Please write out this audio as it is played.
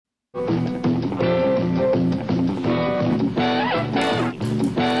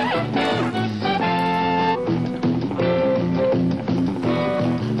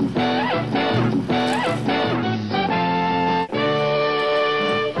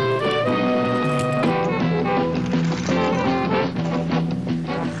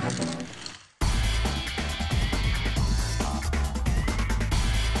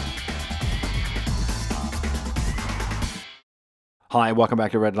Hi, welcome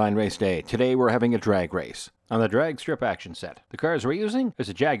back to Redline Race Day. Today we're having a drag race. On the drag strip action set, the cars we're using is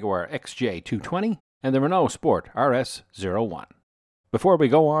a Jaguar XJ220 and the Renault Sport R.S. 01. Before we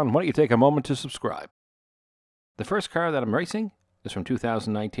go on, why don't you take a moment to subscribe. The first car that I'm racing is from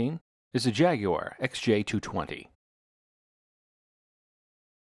 2019. It's a Jaguar XJ220.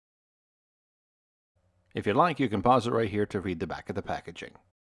 If you'd like, you can pause it right here to read the back of the packaging.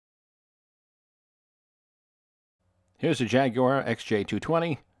 Here's a Jaguar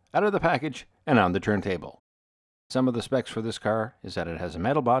XJ220 out of the package and on the turntable. Some of the specs for this car is that it has a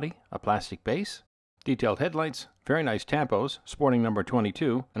metal body, a plastic base, detailed headlights, very nice tampos, sporting number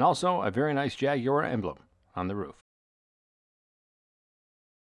 22, and also a very nice Jaguar emblem on the roof.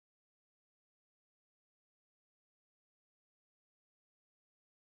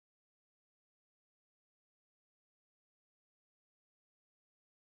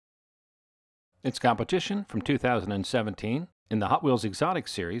 Its competition from 2017 in the Hot Wheels Exotic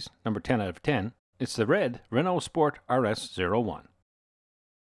Series, number 10 out of 10, it's the red Renault Sport R.S. 01.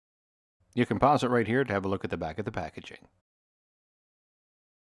 You can pause it right here to have a look at the back of the packaging.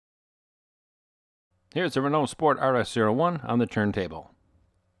 Here's the Renault Sport R.S. 01 on the turntable.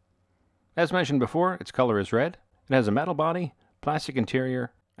 As mentioned before, its color is red. It has a metal body, plastic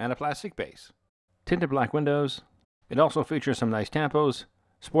interior, and a plastic base. Tinted black windows. It also features some nice tampos,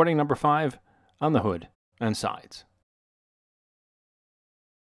 sporting number 5, on the hood and sides.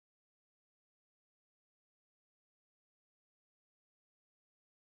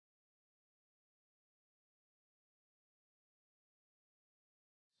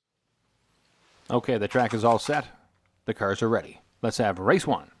 Okay, the track is all set. The cars are ready. Let's have race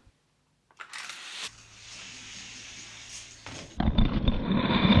 1.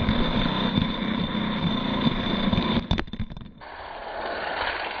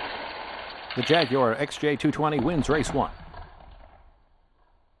 The Jaguar XJ220 wins race 1.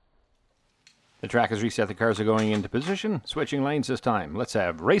 The track has reset. The cars are going into position, switching lanes this time. Let's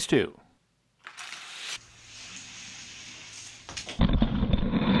have race 2.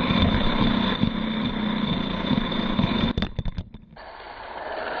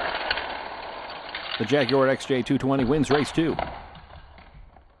 The Jaguar XJ220 wins race 2.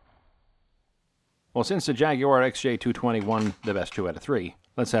 Well, since the Jaguar XJ220 won the best 2 out of 3,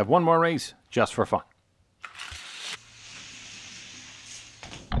 let's have one more race just for fun.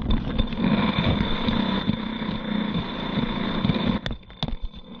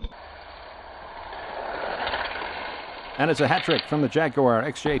 And it's a hat trick from the Jaguar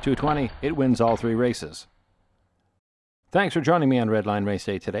XJ220. It wins all 3 races. Thanks for joining me on Redline Race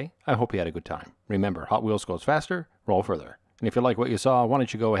Day today. I hope you had a good time. Remember, Hot Wheels goes faster, roll further. And if you like what you saw, why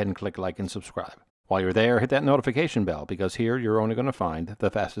don't you go ahead and click like and subscribe. While you're there, hit that notification bell, because here you're only going to find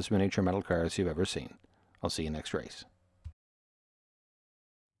the fastest miniature metal cars you've ever seen. I'll see you next race.